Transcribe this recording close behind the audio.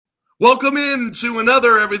Welcome in to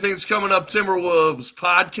another Everything's Coming Up Timberwolves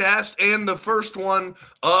podcast and the first one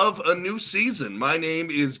of a new season. My name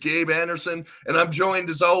is Gabe Anderson, and I'm joined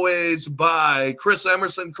as always by Chris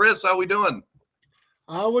Emerson. Chris, how we doing?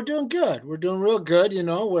 We're doing good. We're doing real good.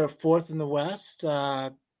 We're fourth in the West.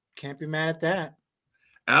 Can't be mad at that.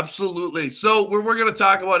 Absolutely. So we're going to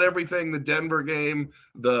talk about everything, the Denver game,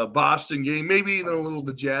 the Boston game, maybe even a little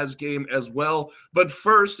the Jazz game as well. But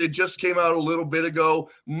first, it just came out a little bit ago.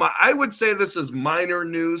 I would say this is minor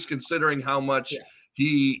news considering how much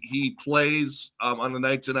he plays on a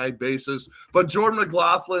night-to-night basis. But Jordan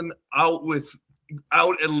McLaughlin out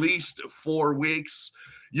at least 4 weeks.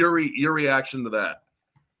 Your reaction to that?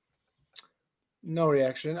 No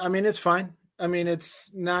reaction. I mean, it's fine. I mean,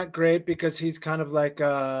 it's not great because he's kind of like,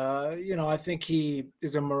 I think he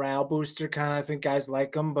is a morale booster kind of. I think guys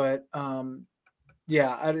like him, but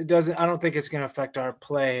it doesn't. I don't think it's going to affect our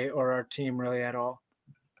play or our team really at all.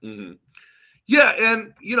 Mm-hmm. Yeah,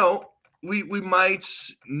 and we might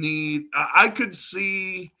need. I could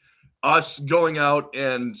see us going out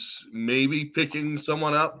and maybe picking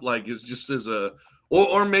someone up, like it's just as a.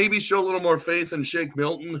 Or maybe show a little more faith in Shake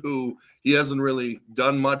Milton, who he hasn't really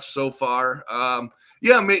done much so far.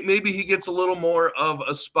 Maybe he gets a little more of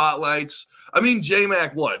a spotlight. I mean,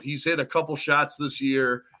 J-Mac, he's hit a couple shots this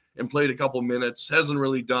year and played a couple minutes. Hasn't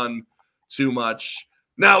really done too much.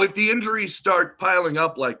 Now, if the injuries start piling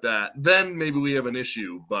up like that, then maybe we have an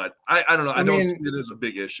issue. But I don't know. I don't see it as a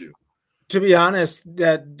big issue. To be honest,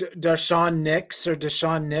 that Deshaun Nix,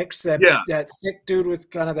 that thick dude with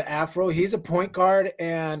kind of the afro, he's a point guard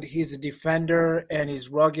and he's a defender and he's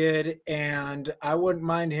rugged. And I wouldn't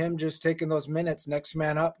mind him just taking those minutes, next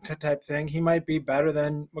man up type thing. He might be better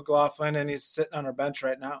than McLaughlin, and he's sitting on our bench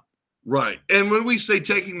right now. Right. And when we say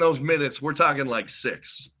taking those minutes, we're talking like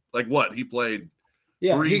 6. Like what? He played.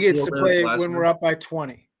 Yeah, he gets to play when we're up by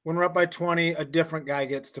 20. When we're up by 20, a different guy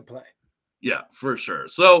gets to play. Yeah, for sure.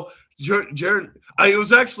 So, Jared, I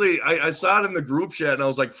saw it in the group chat, and I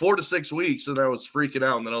was like 4 to 6 weeks, and I was freaking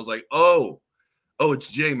out. And then I was like, oh, it's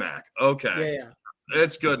J-Mac. Okay. Yeah.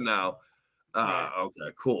 It's good now.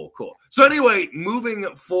 Okay, cool. So anyway, moving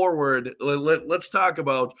forward, let's talk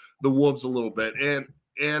about the Wolves a little bit. And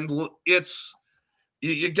it's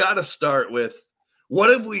you got to start with, what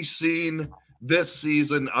have we seen this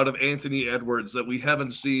season out of Anthony Edwards that we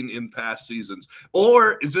haven't seen in past seasons?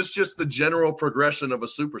 Or is this just the general progression of a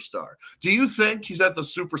superstar? Do you think he's at the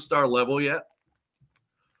superstar level yet?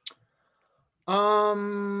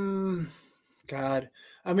 God.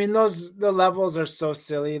 I mean, the levels are so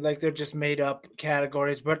silly. Like, they're just made up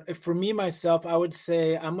categories. But for me, myself, I would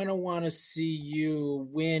say I'm going to want to see you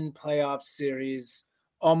win playoff series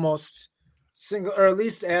almost single, or at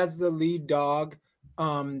least as the lead dog,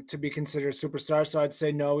 to be considered a superstar. So I'd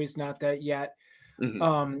say no, he's not that yet.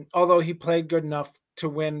 Mm-hmm. Although he played good enough to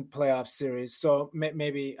win playoff series. So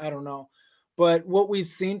maybe, I don't know. But what we've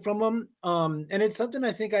seen from him, and it's something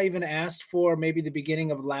I think I even asked for maybe the beginning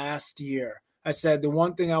of last year. I said the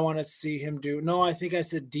one thing I want to see him do. No, I think I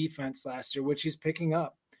said defense last year, which he's picking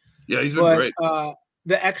up. Yeah, he's been great.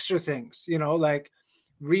 The extra things, like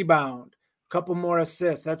rebound, a couple more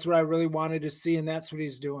assists. That's what I really wanted to see, and that's what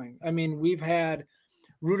he's doing. I mean, we've had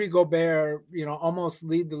Rudy Gobert, almost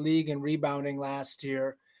lead the league in rebounding last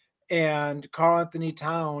year. And Karl-Anthony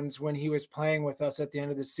Towns, when he was playing with us at the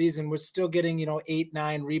end of the season, was still getting,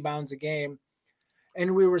 8-9 rebounds a game.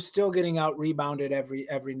 And we were still getting out rebounded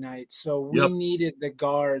every night. So we needed the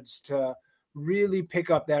guards to really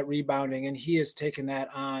pick up that rebounding. And he has taken that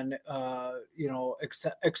on,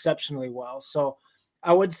 exceptionally well. So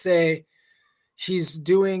I would say he's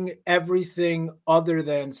doing everything other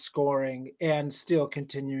than scoring and still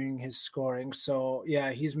continuing his scoring. So,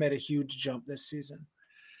 yeah, he's made a huge jump this season.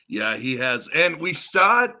 Yeah, he has. And we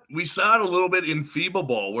saw it a little bit in FIBA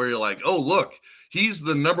ball where you're like, oh, look, he's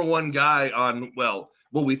the number one guy on,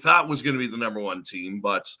 what we thought was going to be the number one team.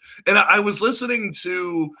 And I was listening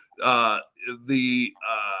to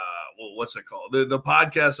what's it called? The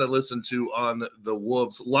podcast I listened to on the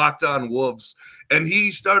Wolves, Locked On Wolves. And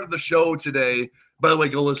he started the show today. By the way,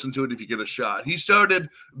 go listen to it if you get a shot. He started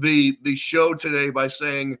the show today by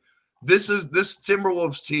saying, this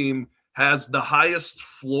Timberwolves team has the highest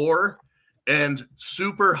floor and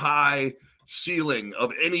super high ceiling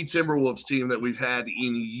of any Timberwolves team that we've had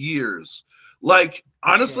in years. Like,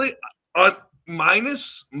 honestly,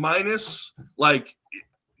 minus like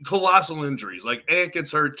colossal injuries, like Ant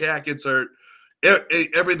gets hurt, Cat gets hurt,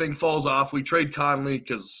 everything falls off. We trade Conley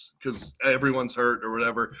because everyone's hurt or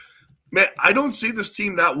whatever. Man, I don't see this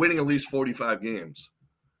team not winning at least 45 games.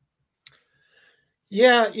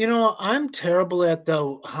 Yeah, I'm terrible at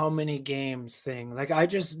the how many games thing. Like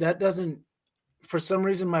that doesn't, for some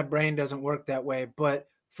reason my brain doesn't work that way. But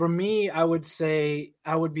for me, I would say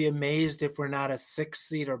I would be amazed if we're not a 6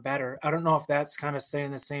 seed or better. I don't know if that's kind of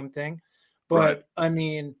saying the same thing, Right. but I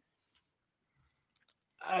mean,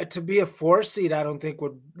 to be a 4 seed, I don't think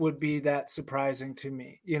would be that surprising to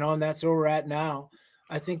me, and that's where we're at now.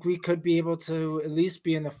 I think we could be able to at least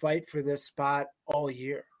be in the fight for this spot all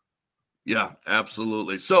year. Yeah,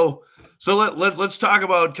 absolutely. So let's talk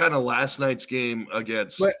about kind of last night's game But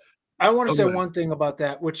against. I want to Oh, say go ahead. one thing about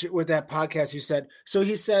that, which with that podcast you said. So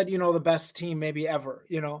he said, the best team maybe ever,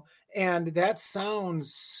 and that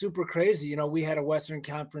sounds super crazy. We had a Western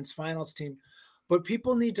Conference Finals team, but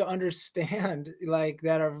people need to understand, like,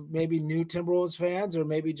 that are maybe new Timberwolves fans or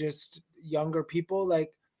maybe just younger people.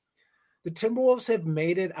 Like, the Timberwolves have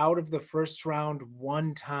made it out of the first round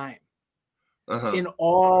one time Uh-huh. in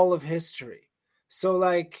all of history. So,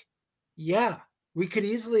 like, yeah, we could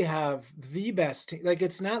easily have the best team. Like,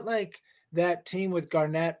 it's not like that team with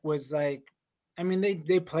Garnett was like, I mean,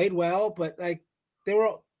 they played well, but like they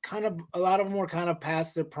were kind of, a lot of them were kind of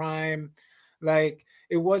past their prime. Like,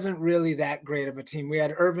 it wasn't really that great of a team. We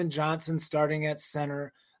had Irvin Johnson starting at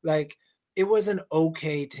center. Like, it was an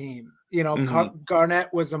okay team. Mhm.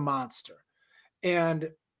 Garnett was a monster.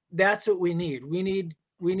 And that's what we need. We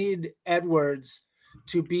need Edwards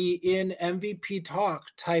to be in MVP talk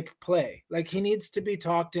type play. Like, he needs to be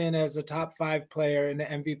talked in as a top 5 player in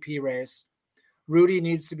the MVP race. Rudy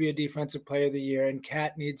needs to be a defensive player of the year, and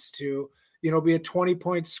Cat needs to, be a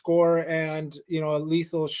 20-point scorer and, a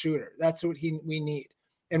lethal shooter. That's what we need.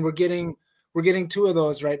 And we're getting 2 of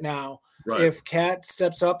those right now. Right. If Cat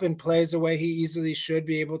steps up and plays the way he easily should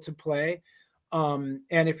be able to play, and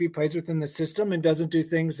if he plays within the system and doesn't do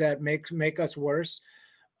things that make us worse,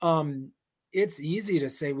 um, it's easy to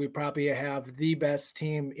say we probably have the best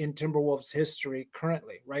team in Timberwolves history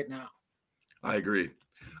currently right now. I agree.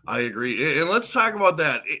 I agree. And let's talk about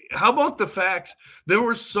that. How about the fact there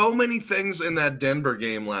were so many things in that Denver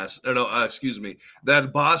game that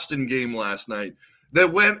Boston game last night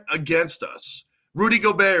that went against us. Rudy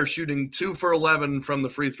Gobert shooting 2 for 11 from the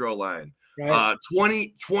free throw line, Right.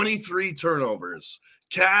 23 turnovers,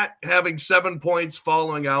 Cat having 7 points,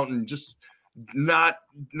 following out and just not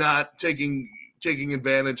taking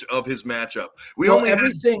advantage of his matchup. We Well, only had.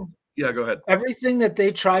 Yeah, go ahead. everything that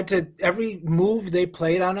they tried to, every move they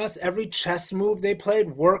played on us, every chess move they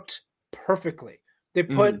played worked perfectly. They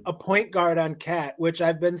put Mhm. a point guard on Cat, which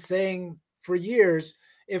I've been saying for years.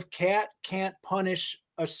 If Cat can't punish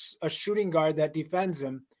a shooting guard that defends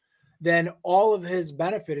him, then all of his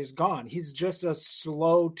benefit is gone. He's just a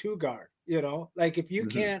slow 2 guard, like, if you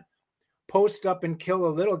Mhm. can't post up and kill a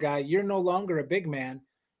little guy, you're no longer a big man.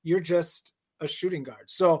 You're just a shooting guard.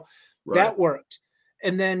 So Right. that worked.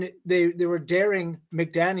 And then they were daring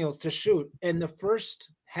McDaniels to shoot. In the first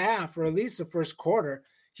half, or at least the first quarter,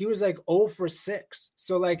 he was like 0 for 6.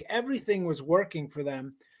 So, like, everything was working for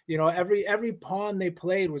them. Every pawn they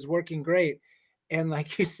played was working great. And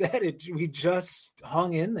like you said, we just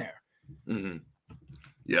hung in there. Mhm.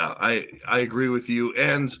 Yeah, I agree with you,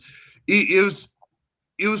 and it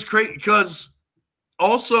was great because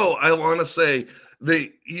also I want to say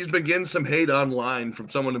he's been getting some hate online from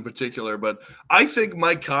someone in particular, but I think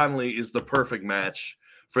Mike Conley is the perfect match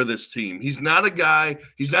for this team. He's not a guy.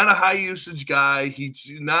 He's not a high usage guy.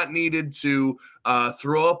 He's not needed to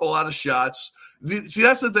throw up a lot of shots. See,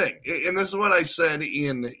 that's the thing, and this is what I said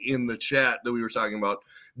in the chat that we were talking about.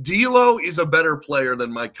 D'Lo is a better player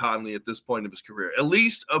than Mike Conley at this point of his career, at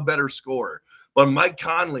least a better scorer. But Mike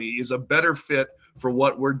Conley is a better fit for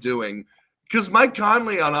what we're doing because Mike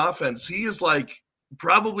Conley on offense, he is like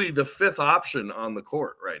probably the 5th option on the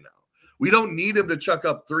court right now. We don't need him to chuck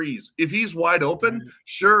up threes. If he's wide open, Right.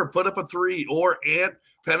 sure, put up a 3, or Ant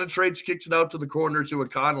penetrates, kicks it out to the corner to a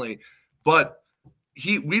Conley. But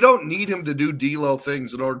we don't need him to do D'Lo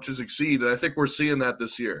things in order to succeed. And I think we're seeing that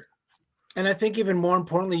this year. And I think even more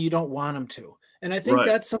importantly, you don't want them to. And I think Right.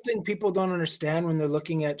 that's something people don't understand when they're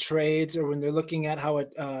looking at trades or when they're looking at how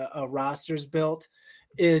a roster's built.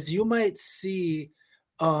 Is you might see,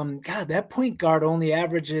 God, that point guard only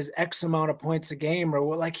averages X amount of points a game, or,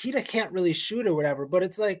 well, like, he can't really shoot or whatever. But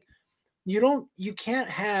it's like, you can't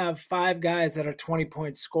have 5 guys that are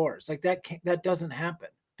 20-point scorers. Like, that doesn't happen.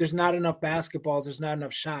 There's not enough basketballs. There's not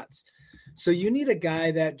enough shots. So you need a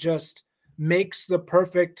guy that just makes the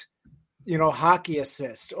perfect, hockey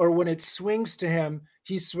assist, or when it swings to him,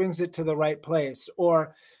 he swings it to the right place.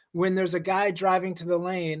 Or when there's a guy driving to the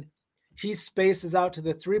lane, he spaces out to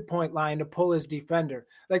the 3-point line to pull his defender.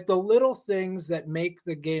 Like, the little things that make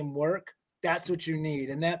the game work. That's what you need.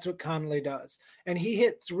 And that's what Conley does. And he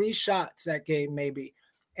hit 3 shots that game, maybe.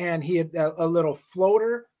 And he had a little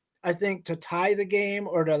floater, I think, to tie the game,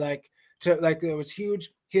 or to it was huge.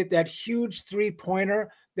 He hit that huge 3-pointer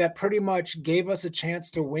that pretty much gave us a chance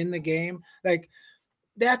to win the game. Like,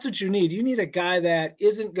 that's what you need. You need a guy that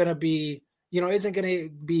isn't going to be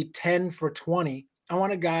 10 for 20. I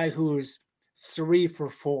want a guy who's 3 for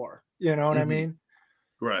 4. You know what I mean?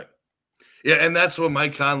 Right. Yeah, and that's what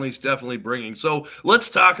Mike Conley's definitely bringing. So let's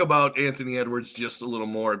talk about Anthony Edwards just a little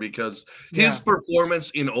more, because his performance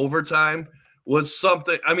in overtime was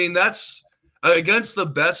something. I mean, that's against the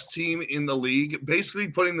best team in the league, basically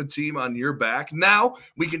putting the team on your back. Now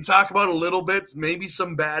we can talk about a little bit, maybe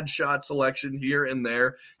some bad shot selection here and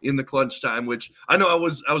there in the clutch time, which I know I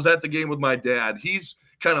was at the game with my dad. He's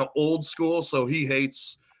kind of old school, so he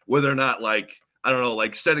hates whether or not, like, I don't know,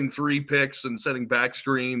 like setting 3 picks and setting back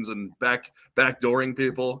screens and backdooring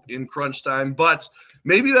people in crunch time. But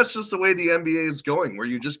maybe that's just the way the NBA is going, where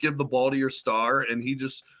you just give the ball to your star and he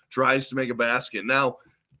just tries to make a basket. Now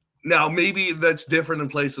maybe that's different in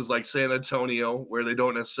places like San Antonio, where they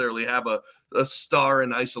don't necessarily have a star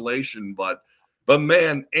in isolation. But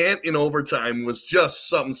man, Ant in overtime was just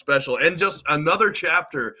something special, and just another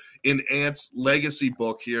chapter in Ant's legacy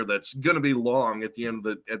book here that's going to be long at the end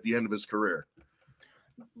of his career.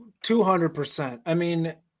 200%. I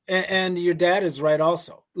mean, and your dad is right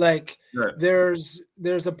also. Like, right. there's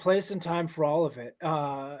a place and time for all of it.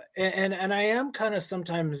 And I am kind of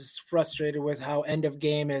sometimes frustrated with how end of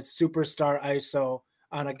game is superstar ISO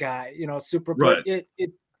on a guy, Right. But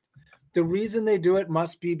the reason they do it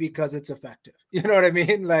must be because it's effective. You know what I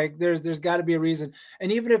mean? Like, there's got to be a reason.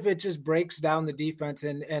 And even if it just breaks down the defense,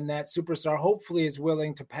 and that superstar hopefully is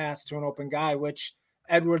willing to pass to an open guy, which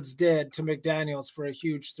Edwards did to McDaniels for a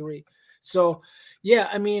huge 3. So, yeah,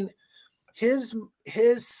 I mean, his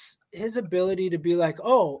ability to be like,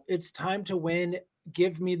 oh, it's time to win,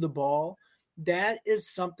 give me the ball. That is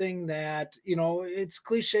something that, it's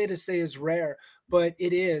cliche to say is rare, but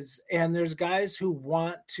it is. And there's guys who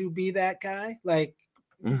want to be that guy. Like,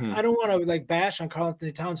 I don't want to bash on Karl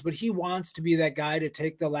Anthony Towns, but he wants to be that guy to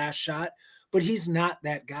take the last shot, but he's not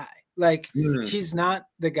that guy. Like, he's not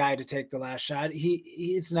the guy to take the last shot.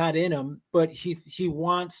 It's not in him, but he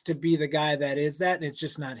wants to be the guy that is that, and it's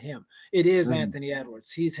just not him. It is Anthony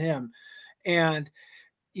Edwards. He's him. And,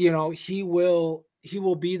 he will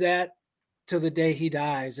be that till the day he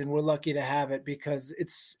dies, and we're lucky to have it, because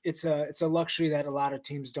it's a luxury that a lot of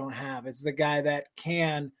teams don't have. It's the guy that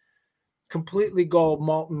can completely go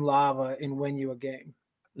molten lava and win you a game.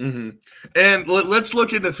 And let's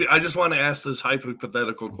look into. I just want to ask this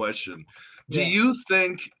hypothetical question: do you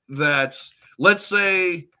think that, let's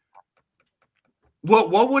say,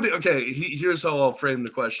 what would it? Okay, here's how I'll frame the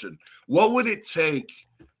question: what would it take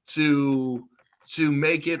to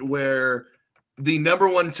make it where the number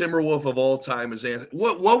 1 Timberwolf of all time is Anthony?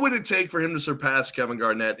 What would it take for him to surpass Kevin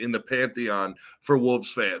Garnett in the pantheon for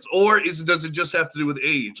Wolves fans? Or does it just have to do with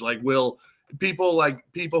age? Like, will people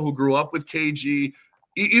who grew up with KG,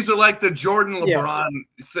 is it like the Jordan LeBron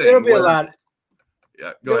thing? There'll be a lot.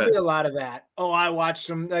 Yeah, there'll be a lot of that. Oh, I watched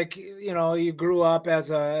him. Like, you grew up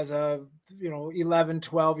as a 11,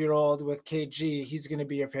 12-year-old with KG. He's going to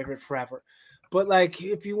be your favorite forever. But, like,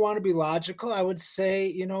 if you want to be logical, I would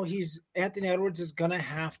say, Anthony Edwards is going to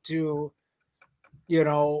have to,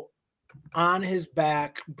 on his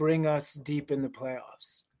back, bring us deep in the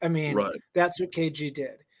playoffs. I mean, That's what KG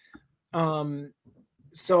did.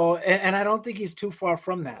 So, and I don't think he's too far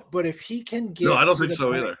from that. But if he can get, no, I don't think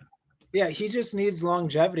so either. Yeah, he just needs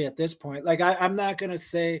longevity at this point. Like, I'm not gonna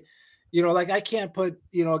say, I can't put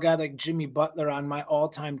a guy like Jimmy Butler on my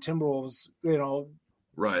all-time Timberwolves,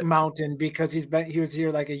 mountain, because he was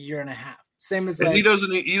here like a year and a half. Same as, and he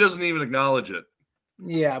doesn't even acknowledge it.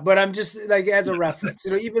 Yeah, but I'm just like, as a reference,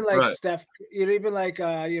 even like Steph, even like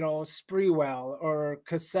Spreewell or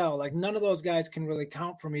Cassell, like, none of those guys can really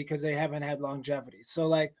count for me because they haven't had longevity. So,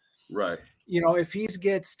 like, if he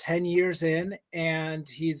gets 10 years in and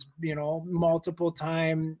he's multiple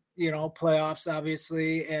time playoffs,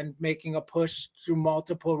 obviously, and making a push through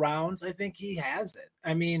multiple rounds, I think he has it.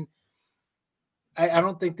 I mean, I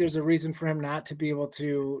don't think there's a reason for him not to be able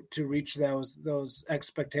to reach those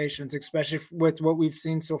expectations, especially with what we've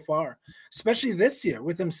seen so far, especially this year,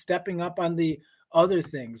 with him stepping up on the other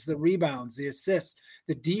things, the rebounds, the assists,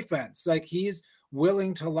 the defense. Like, he's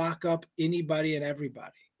willing to lock up anybody and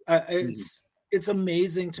everybody. It's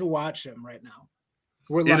amazing to watch him right now.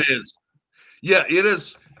 It is. Yeah, it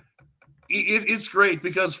is. It's great,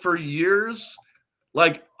 because for years,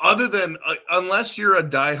 like, other than unless you're a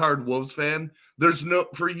diehard Wolves fan, there's no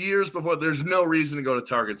reason to go to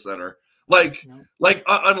Target Center. Like, No.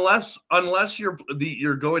 unless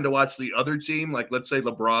you're going to watch the other team, like let's say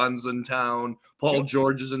LeBron's in town, Paul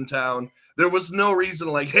George is in town. There was no reason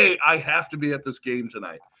like, hey, I have to be at this game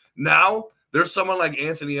tonight. Now there's someone like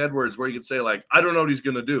Anthony Edwards where you could say like, I don't know what he's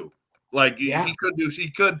gonna do. Like he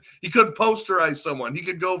could posterize someone. He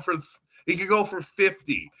could go for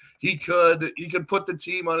 50. He could put the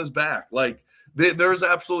team on his back. Like there's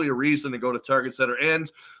absolutely a reason to go to Target Center. And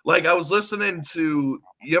like I was listening to,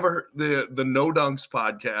 you ever heard the No Dunks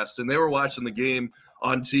podcast, and they were watching the game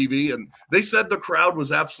on TV, and they said the crowd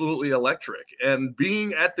was absolutely electric. And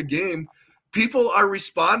being at the game, people are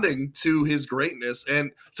responding to his greatness,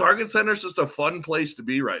 and Target Center is just a fun place to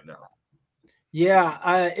be right now.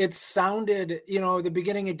 Yeah, it sounded, the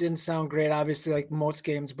beginning it didn't sound great, obviously, like most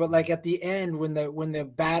games, but like at the end when the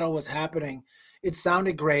battle was happening, it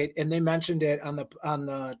sounded great, and they mentioned it on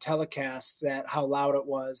the telecast that how loud it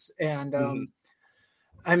was, and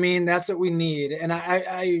I mean that's what we need. And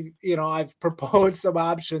I've proposed some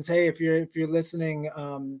options. Hey, if you're listening,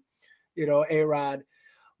 A-Rod,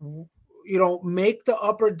 make the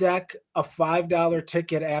upper deck a $5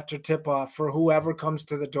 ticket after tip off for whoever comes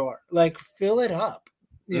to the door. Like fill it up,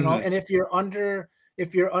 and if you're under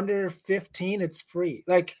 15, it's free.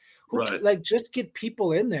 Like like just get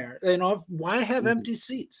people in there. Why have empty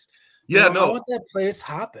seats? Yeah, I want that place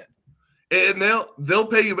hopping. And they'll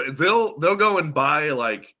pay you. They'll go and buy an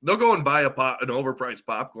overpriced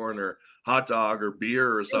popcorn or hot dog or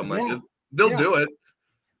beer or something like that. They'll do it.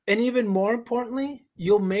 And even more importantly,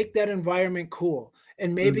 you'll make that environment cool.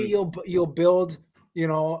 And maybe you'll build,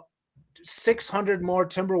 600 more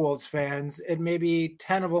Timberwolves fans, and maybe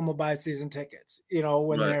 10 of them will buy season tickets,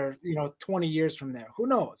 when they're, 20 years from there. Who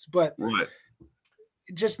knows? But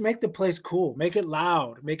just make the place cool. Make it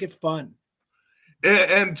loud. Make it fun.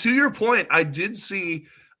 And to your point, I did see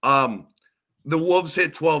the Wolves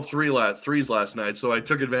hit 12 threes last night, so I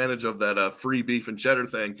took advantage of that free beef and cheddar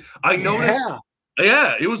thing. I noticed –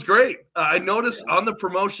 yeah, it was great. I noticed on the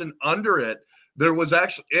promotion under it, there was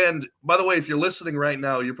actually, and by the way, if you're listening right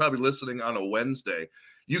now, you're probably listening on a Wednesday.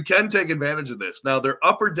 You can take advantage of this. Now, they're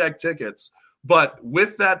upper deck tickets, but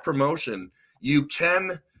with that promotion, you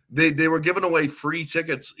can, they were giving away free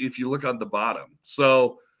tickets if you look on the bottom.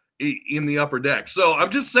 So in the upper deck. So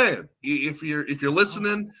I'm just saying, if you're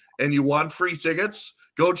listening and you want free tickets,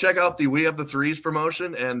 go check out the We Have the Threes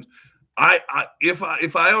promotion. And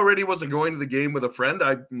if I already wasn't going to the game with a friend,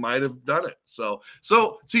 I might have done it. So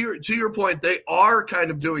to your point, they are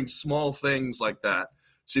kind of doing small things like that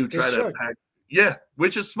to try to pack. Yeah,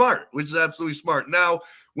 which is smart, which is absolutely smart. Now,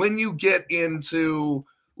 when you get into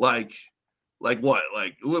like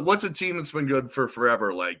what's a team that's been good for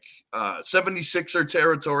forever, like 76er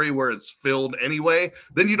territory where it's filled anyway,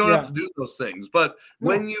 then you don't have to do those things. But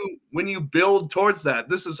when you build towards that,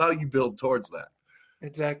 this is how you build towards that.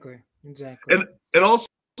 Exactly. And also,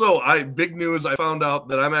 big news, I found out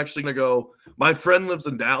that I'm actually going to go, my friend lives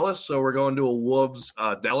in Dallas, so we're going to a Wolves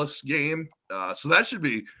Dallas game. So that should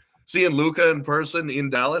be seeing Luka in person in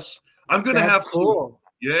Dallas. I'm going to have cool.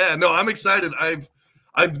 Yeah, no, I'm excited. I've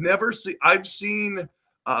seen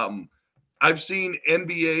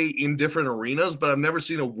NBA in different arenas, but I've never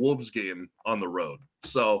seen a Wolves game on the road.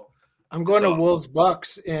 So I'm going to Wolves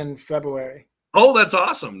Bucks in February. Oh, that's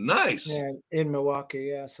awesome. Nice. Yeah, in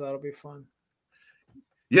Milwaukee. Yeah, so that'll be fun.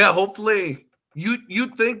 Yeah, hopefully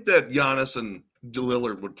you'd think that Giannis and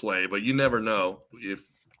Lillard would play, but you never know. If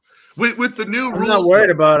with the new rules. I'm not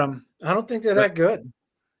worried about them. I don't think they're that good.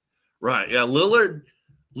 Right. Yeah, Lillard,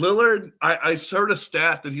 I heard a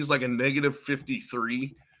stat that he's like a negative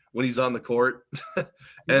 53 when he's on the court.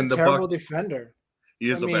 He's a terrible defender.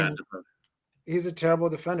 He is a bad defender. He's a terrible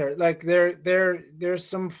defender. Like there's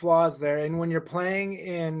some flaws there. And when you're playing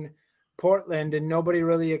in Portland and nobody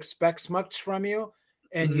really expects much from you,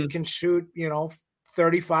 and you can shoot,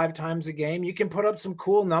 35 times a game, you can put up some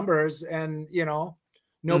cool numbers, and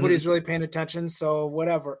nobody's really paying attention. So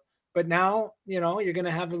whatever. But now, you're going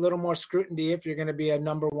to have a little more scrutiny if you're going to be a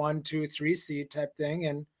number 1, 2, 3 seed type thing.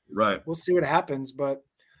 And we'll see what happens. But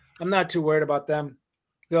I'm not too worried about them.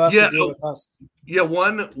 They'll have to deal with us. Yeah,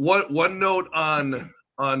 one note on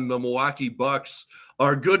the Milwaukee Bucks.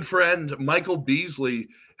 Our good friend Michael Beasley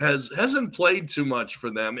hasn't played too much for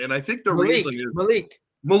them, and I think the reason is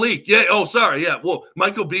Malik. Yeah. Oh, sorry. Yeah. Well,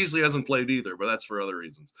 Michael Beasley hasn't played either, but that's for other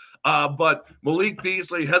reasons. But Malik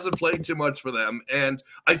Beasley hasn't played too much for them, and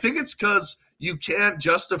I think it's because you can't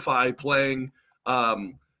justify playing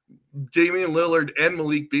Damian Lillard and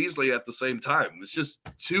Malik Beasley at the same time. It's just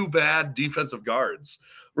two bad defensive guards.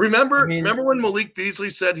 Remember when Malik Beasley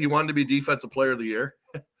said he wanted to be Defensive Player of the Year?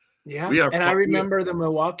 Yeah, We are. and I remember the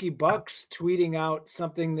Milwaukee Bucks tweeting out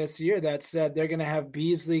something this year that said they're gonna have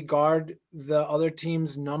Beasley guard the other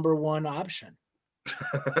team's number 1 option.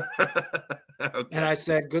 And Okay. I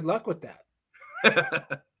said, "Good luck with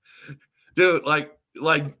that." Dude, like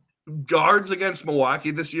guards against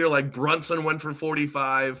Milwaukee this year, like Brunson went for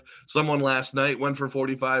 45. Someone last night went for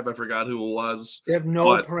 45. I forgot who it was. They have no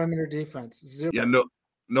But perimeter defense, yeah, 0.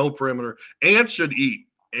 no perimeter. Ants should eat.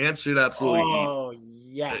 Ants should absolutely eat Oh,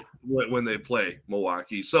 yeah. when they play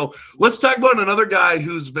Milwaukee. So let's talk about another guy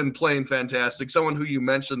who's been playing fantastic, someone who you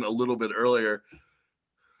mentioned a little bit earlier.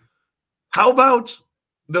 How about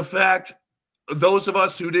the fact those of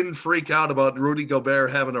us who didn't freak out about Rudy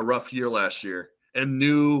Gobert having a rough year last year and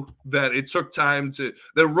knew that it took time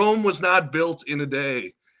that Rome was not built in a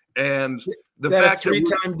day. And the That a fact that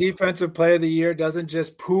 3-time defensive player of the year doesn't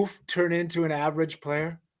just poof turn into an average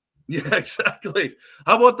player? yeah, exactly.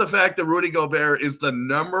 How about the fact that Rudy Gobert is the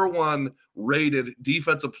number 1 rated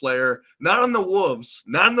defensive player, not on the Wolves,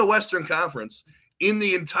 not in the Western Conference, in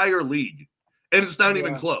the entire league. And it's not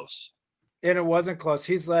even Yeah, close. and it wasn't close.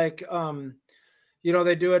 He's like,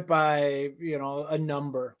 they do it by, a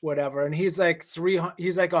number, whatever. And he's like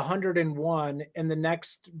he's like 101, and the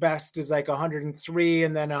next best is like 103,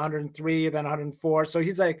 and then 103, then 104. So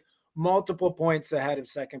he's like multiple points ahead of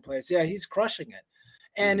second place. Yeah, he's crushing it.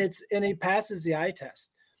 And he passes the eye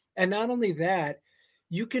test. And not only that,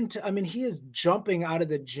 he is jumping out of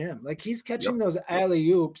the gym. Like he's catching Yep. those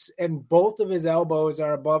alley-oops, and both of his elbows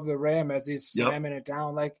are above the rim as he's Yep. slamming it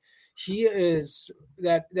down. Like he is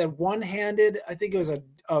that one-handed, I think it was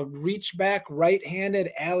a reach back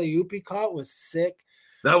right-handed alley-oop he caught was sick.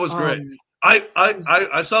 That was great.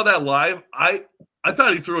 I saw that live. I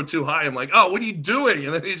thought he threw it too high. I'm like, oh, what are you doing?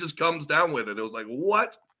 And then he just comes down with it. It was like,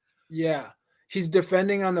 what? Yeah. He's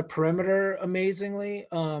defending on the perimeter amazingly.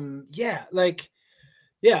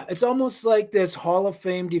 It's almost like this Hall of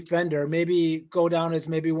Fame defender, maybe go down as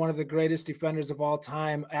maybe one of the greatest defenders of all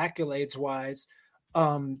time, accolades wise.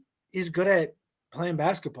 Is good at playing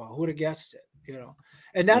basketball. Who would have guessed it?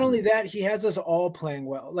 And not only that, he has us all playing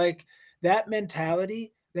well. Like that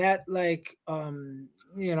mentality, that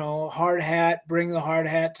hard hat, bring the hard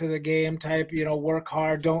hat to the game type, work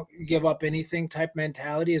hard, don't give up anything type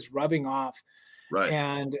mentality is rubbing off. Right.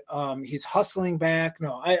 And he's hustling back.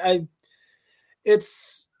 No,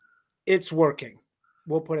 it's working.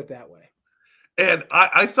 We'll put it that way. And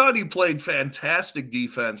I thought he played fantastic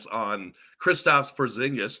defense on Kristaps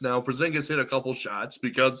Porzingis. Now, Porzingis hit a couple shots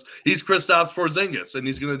because he's Kristaps Porzingis, and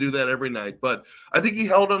he's going to do that every night. But I think he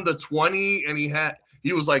held him to 20, and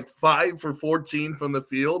he was like 5 for 14 from the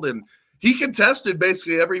field, and he contested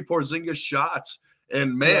basically every Porzingis shot.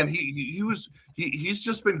 And man, he's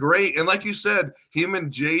just been great. And like you said, him and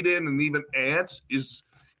Jaden and even Ant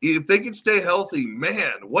if they can stay healthy,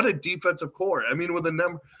 man, what a defensive core. I mean, with a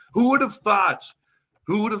number, who would have thought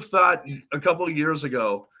a couple of years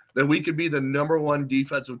ago that we could be the number 1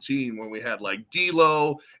 defensive team when we had like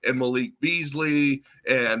D'Lo and Malik Beasley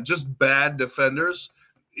and just bad defenders?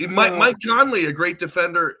 Mike Conley, a great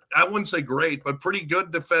defender. I wouldn't say great, but pretty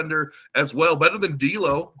good defender as well. Better than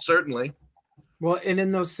D'Lo, certainly. Well, and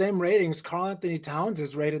in those same ratings, Karl Anthony Towns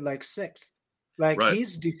is rated like 6th. Like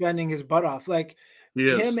he's defending his butt off. Like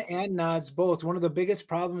him and Nas both. One of the biggest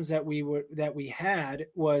problems that we had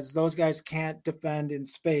was those guys can't defend in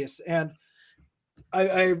space. And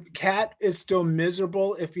Cat is still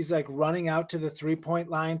miserable if he's like running out to the 3-point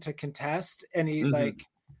line to contest, and he like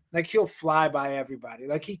he'll fly by everybody.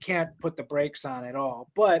 Like he can't put the brakes on at all.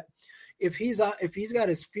 But if he's got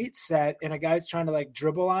his feet set and a guy's trying to like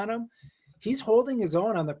dribble on him, he's holding his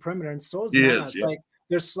own on the perimeter, and so is Nas. Like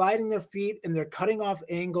they're sliding their feet and they're cutting off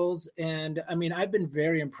angles. And I mean, I've been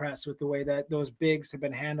very impressed with the way that those bigs have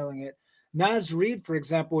been handling it. Naz Reid, for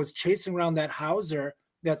example, was chasing around that Hauser,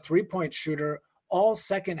 that 3-point shooter, all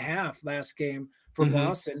second half last game for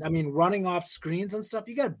Boston. I mean, running off screens and stuff.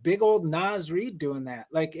 You got big old Naz Reid doing that.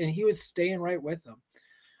 Like, and he was staying right with them.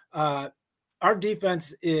 Our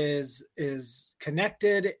defense is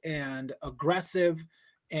connected and aggressive,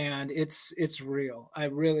 and it's real. I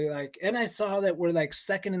really like, and I saw that we're like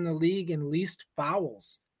 2nd in the league in least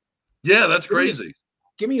fouls. Yeah, that's crazy.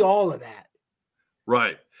 Give me all of that.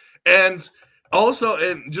 Right. And also,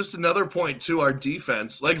 and just another point to our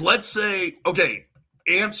defense, like let's say, okay,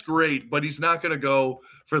 Ant's great, but he's not going to go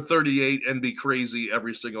for 38 and be crazy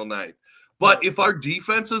every single night. But if our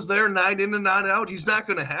defense is there night in and night out, he's not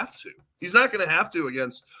going to have to. He's not going to have to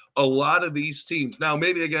against a lot of these teams. Now,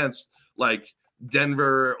 maybe against like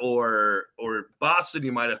Denver or Boston,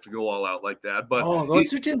 you might have to go all out like that. But those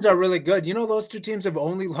 2 teams are really good. Those 2 teams have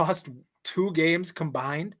only lost 2 games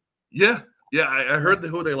combined. Yeah. Yeah, I heard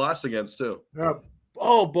who they lost against too. Yeah.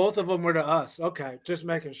 Oh, both of them were to us. Okay, just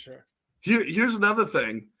making sure. Here's another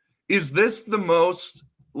thing. Is this the most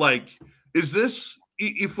like? Is this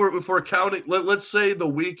if we're counting? Let's say the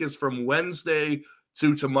week is from Wednesday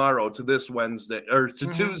to tomorrow to this Wednesday or to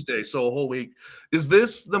Tuesday, so a whole week. Is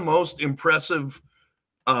this the most impressive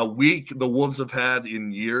week the Wolves have had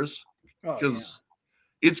in years? Oh, Because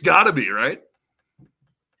it's got to be, right?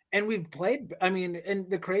 And we've played. I mean, and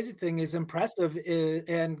the crazy thing is impressive.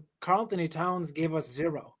 And Karl Anthony Towns gave us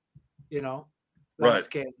 0.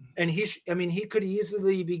 Last game, and I mean, he could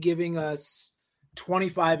easily be giving us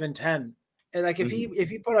 25 and 10. And like if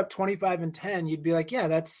he put up 25 and 10, you'd be like, yeah,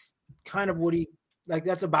 that's kind of what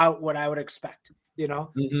that's about what I would expect.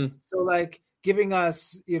 So like giving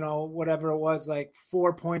us, whatever it was, like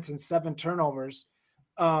 4 points and 7 turnovers,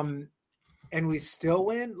 and we still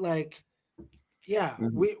win. Like, yeah,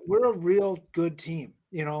 we're a real good team.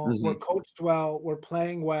 We're coached well, we're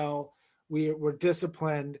playing well, we're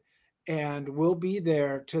disciplined, and we'll be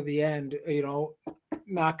there to the end.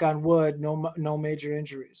 Knock on wood, no major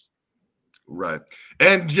injuries. Right,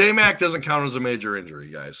 and J-Mac doesn't count as a major injury,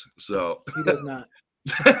 guys. So he does not.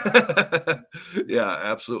 Yeah,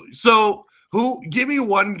 absolutely. So give me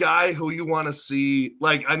one guy who you want to see.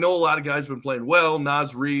 Like, I know a lot of guys have been playing well.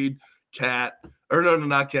 Naz Reid, Cat, or no,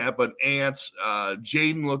 not Cat, but Ants.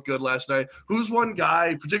 Jaden looked good last night. Who's one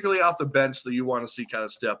guy, particularly off the bench, that you want to see kind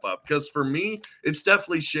of step up? Because for me, it's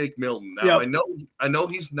definitely Shake Milton. Now, I know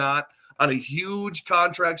he's not on a huge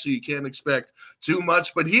contract, so you can't expect too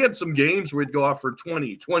much, but he had some games where he'd go off for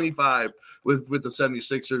 20, 25 with the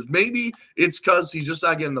 76ers. Maybe it's because he's just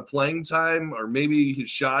not getting the playing time, or maybe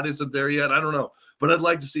his shot isn't there yet. I don't know, but I'd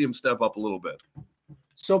like to see him step up a little bit.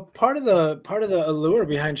 So part of the allure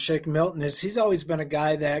behind Shake Milton is he's always been a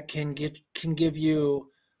guy that can give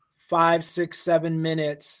you 5, 6, 7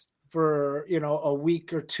 minutes for a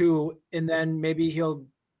week or two, and then maybe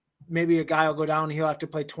a guy will go down and he'll have to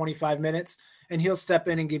play 25 minutes and he'll step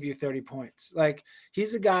in and give you 30 points. Like,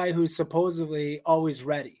 he's a guy who's supposedly always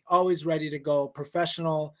ready to go,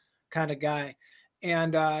 professional kind of guy.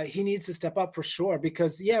 And he needs to step up for sure,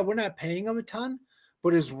 because we're not paying him a ton,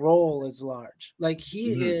 but his role is large. Like,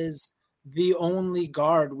 he is the only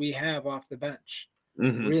guard we have off the bench.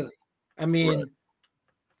 Really. I mean,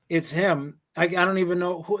 it's him. I don't even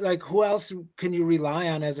know who else can you rely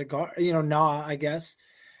on as a guard? I guess.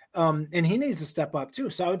 And he needs to step up too.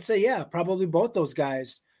 So I would say, probably both those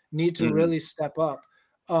guys need to really step up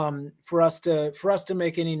for us to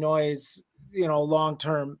make any noise, long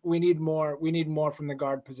term. We need more from the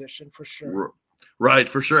guard position for sure. Right,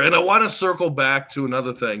 for sure. And I want to circle back to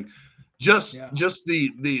another thing. Just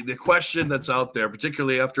the question that's out there,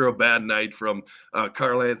 particularly after a bad night from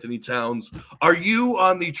Karl Anthony Towns. Are you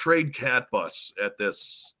on the trade Cat bus at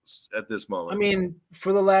this moment? I mean,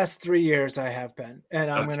 for the last 3 years I have been,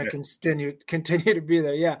 and I'm going to continue to be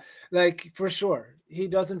there. Yeah. Like, for sure. He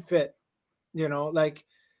doesn't fit, like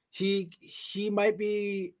he might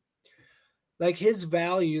be, like, his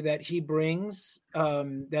value that he brings,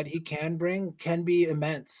 that he can be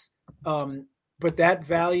immense. But that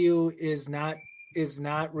value is not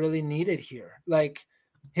really needed here. Like,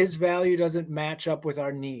 his value doesn't match up with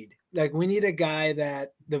our need. Like, we need a guy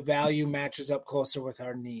that the value matches up closer with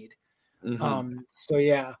our need.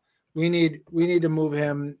 So we need to move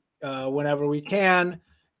him whenever we can.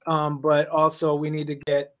 But also we need to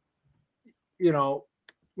get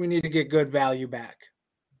good value back.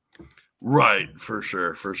 Right, for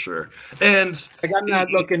sure. And like, I'm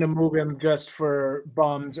not looking to move him just for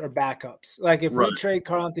bums or backups. Like, if we trade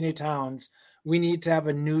Karl Anthony Towns, we need to have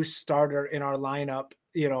a new starter in our lineup,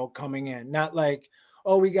 coming in. Not like,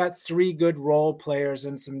 oh, we got 3 good role players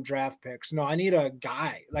and some draft picks. No, I need a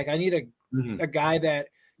guy. Like, I need a guy that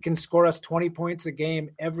can score us 20 points a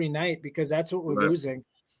game every night, because that's what we're losing.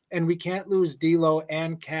 And we can't lose D'Lo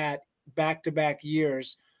and Cat back-to-back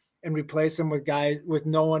years and replace them with guys with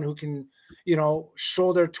no one who can,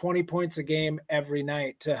 shoulder 20 points a game every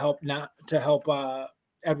night to help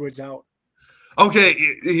Edwards out.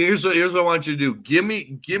 Okay, here's what I want you to do. Give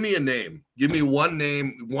me a name. Give me one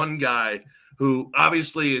name, one guy who,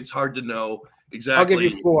 obviously it's hard to know exactly. I'll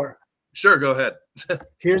give you 4. Sure, go ahead.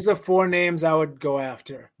 Here's the 4 names I would go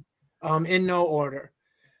after, in no order: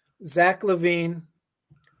 Zach LaVine,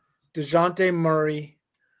 DeJounte Murray,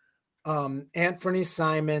 Anthony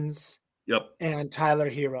Simons, and Tyler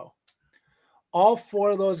Hero. All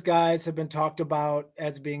 4 of those guys have been talked about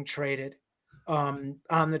as being traded on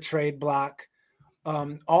the trade block.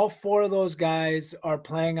 All 4 of those guys are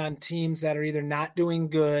playing on teams that are either not doing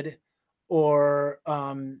good or,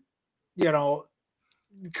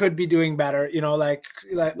 could be doing better, like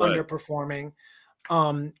Right. underperforming.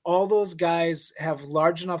 All those guys have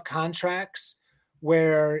large enough contracts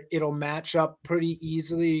where it'll match up pretty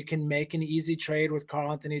easily. You can make an easy trade with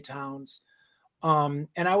Karl Anthony Towns. And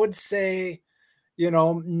I would say,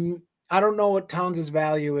 I don't know what Towns'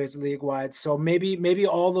 value is league wide. So maybe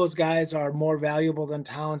all those guys are more valuable than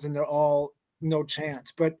Towns and they're all no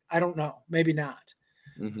chance, but I don't know. Maybe not.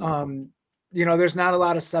 Mm-hmm. There's not a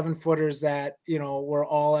lot of 7-footers that, were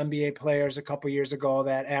all NBA players a couple years ago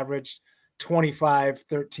that averaged 25,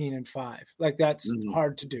 13, and 5. Like that's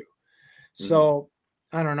hard to do. So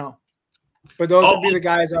I don't know. But those would be the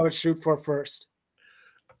guys I would shoot for first.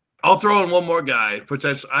 I'll throw in one more guy,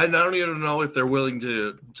 potentially. I don't even know if they're willing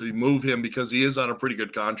to move him because he is on a pretty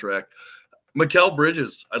good contract. Mikal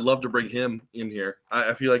Bridges, I'd love to bring him in here.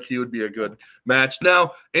 I feel like he would be a good match.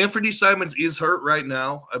 Now, Anthony Simons is hurt right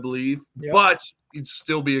now, I believe, but he'd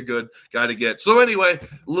still be a good guy to get. So anyway,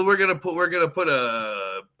 we're gonna put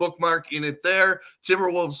a bookmark in it there.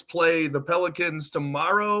 Timberwolves play the Pelicans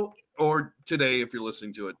tomorrow or today if you're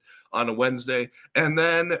listening to it on a Wednesday, and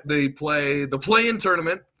then they play the play-in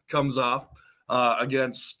tournament comes off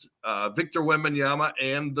against Victor Wembanyama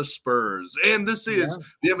and the Spurs. And this is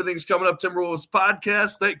the Everything's Coming Up Timberwolves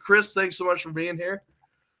podcast. Chris, thanks so much for being here.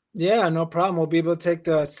 Yeah, no problem. We'll be able to take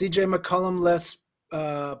the CJ McCollum-less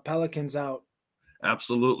Pelicans out.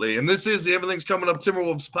 Absolutely. And this is the Everything's Coming Up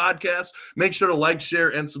Timberwolves podcast. Make sure to like, share,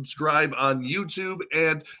 and subscribe on YouTube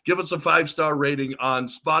and give us a 5-star rating on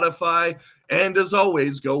Spotify. And as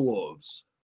always, go Wolves.